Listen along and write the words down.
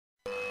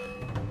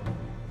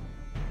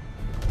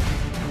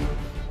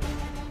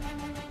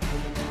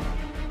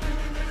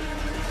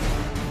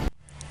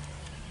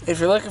If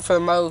you're looking for the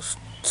most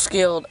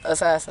skilled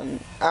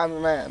assassin, I'm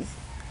your man.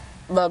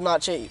 But I'm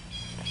not cheap.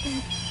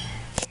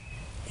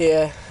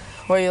 Yeah.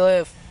 Where you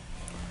live?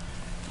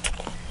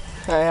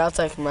 Hey, I'll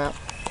take him out.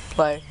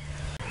 Play.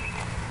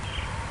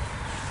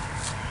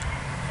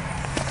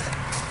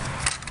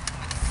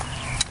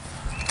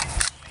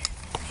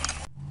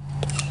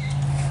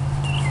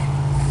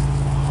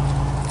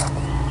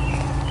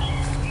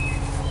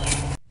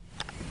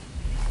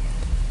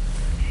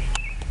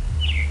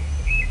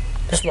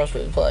 This must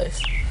be the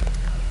place.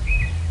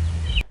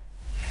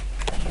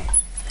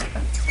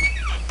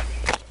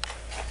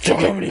 Don't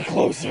come any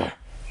closer.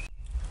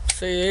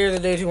 So you're the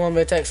dude who wanted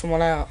me to take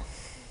someone out?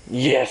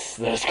 Yes,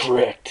 that's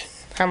correct.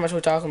 How much are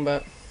we talking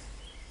about?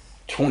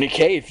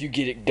 20K if you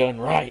get it done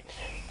right.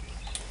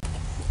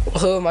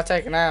 Who am I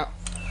taking out?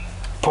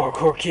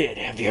 Parkour Kid,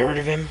 have you heard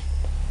of him?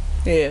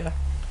 Yeah.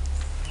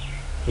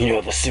 You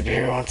know, the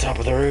superhero on top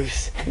of the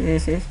roofs?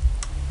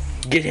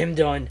 Mm-hmm. Get him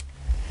done,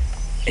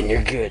 and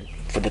you're good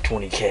for the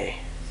 20K.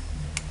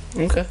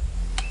 Okay.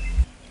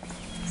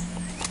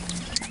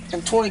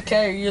 And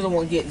 20K, or you're the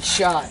one getting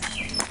shot?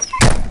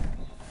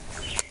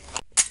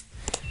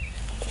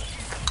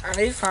 I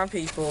need to find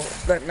people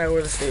that know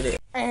where the suit is.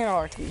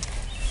 Anarchy.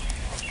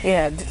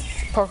 Yeah,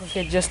 Parker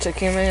Kid just took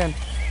him in and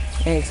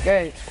he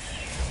escaped.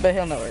 But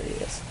he'll know where he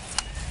is.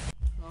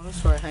 Oh,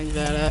 that's where I hang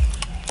that at.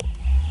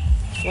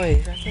 Wait,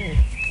 he's right there.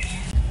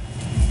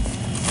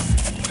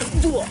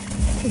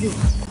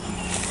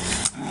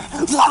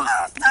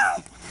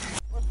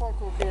 Where's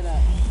Parker Kid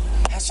at?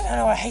 How should I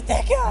know? I hate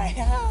that guy.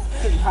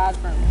 Could you hide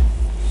from him?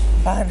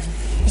 Fine.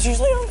 He's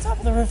usually on top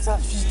of the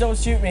rooftops. Just don't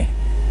shoot me.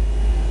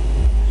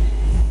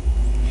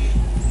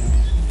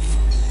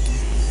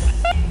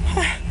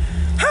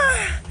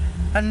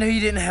 I knew you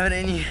didn't have it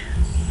in you.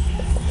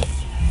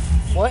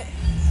 What?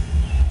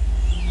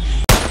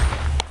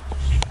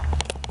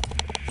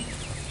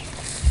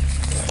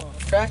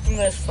 Tracked him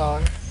this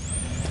far. Now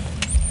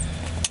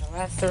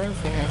that's the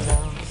roof here,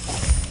 though.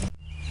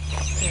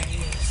 There he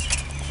is.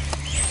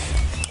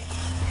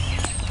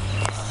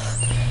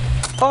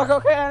 Fuck,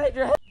 okay, I hit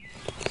your head.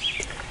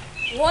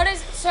 What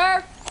is it,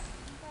 sir?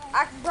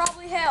 I can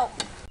probably help.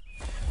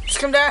 Just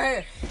come down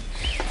here.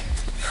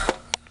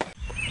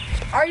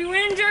 Are you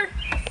injured?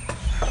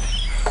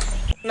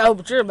 No,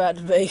 but you're about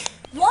to be.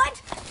 What?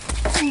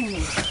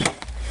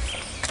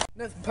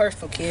 Nothing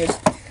personal, kid.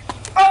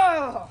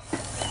 Oh!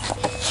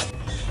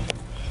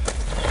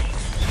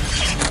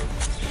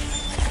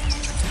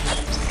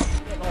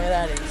 Getting away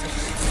that easy.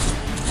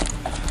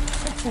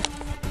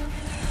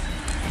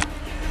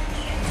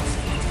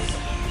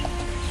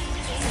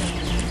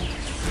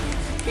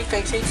 He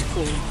thinks he's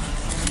cool.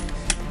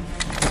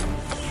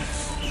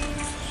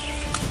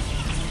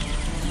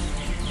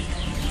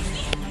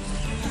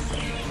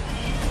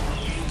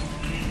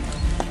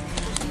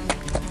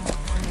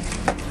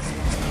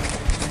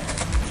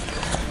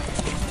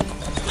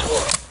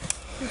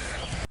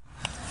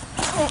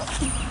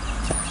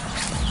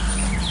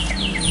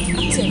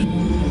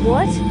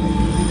 What?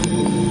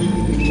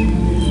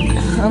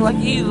 Unlike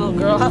you, little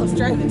girl, I was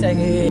trying to take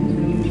a hit.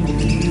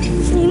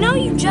 You know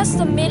you just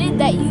admitted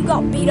that you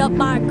got beat up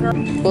by a girl.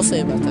 We'll see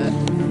about that.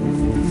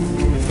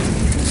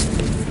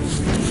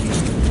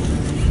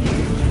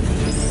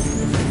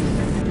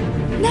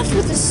 Enough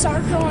with the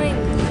circling.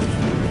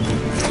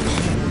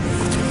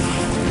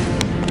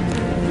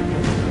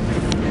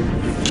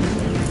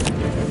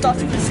 Thought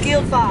you were a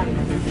skilled fighter.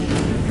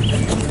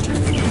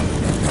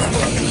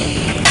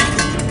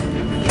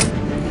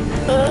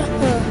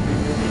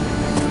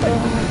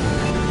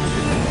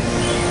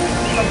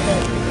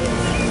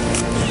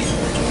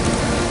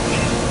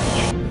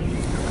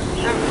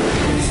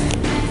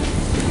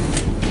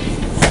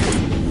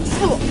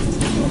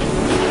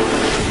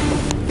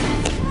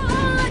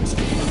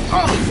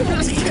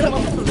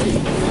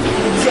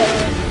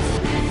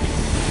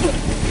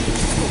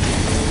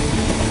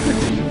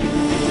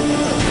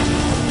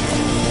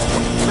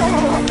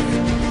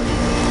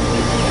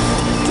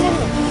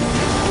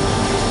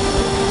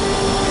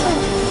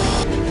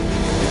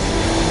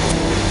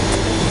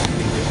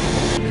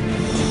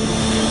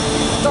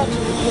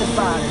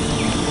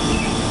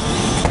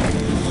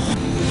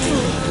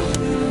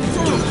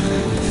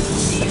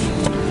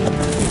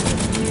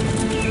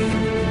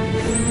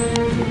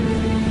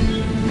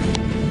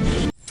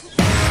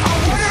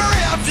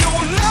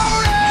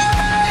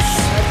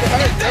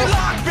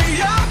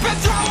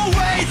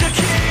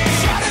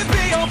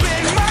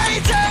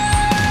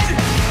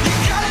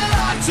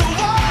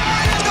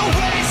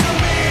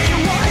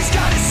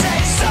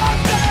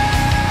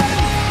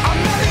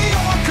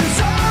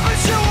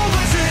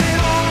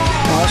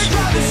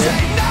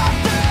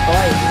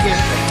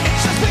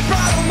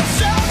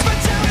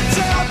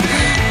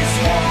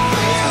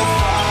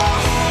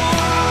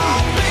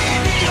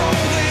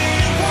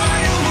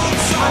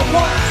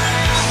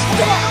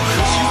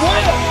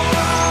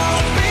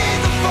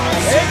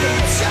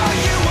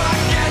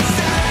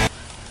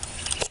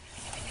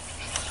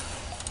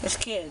 This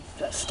kid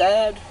got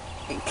stabbed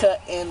and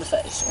cut in the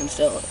face and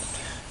still lived.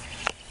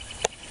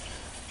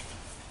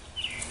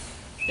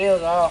 He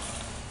was off.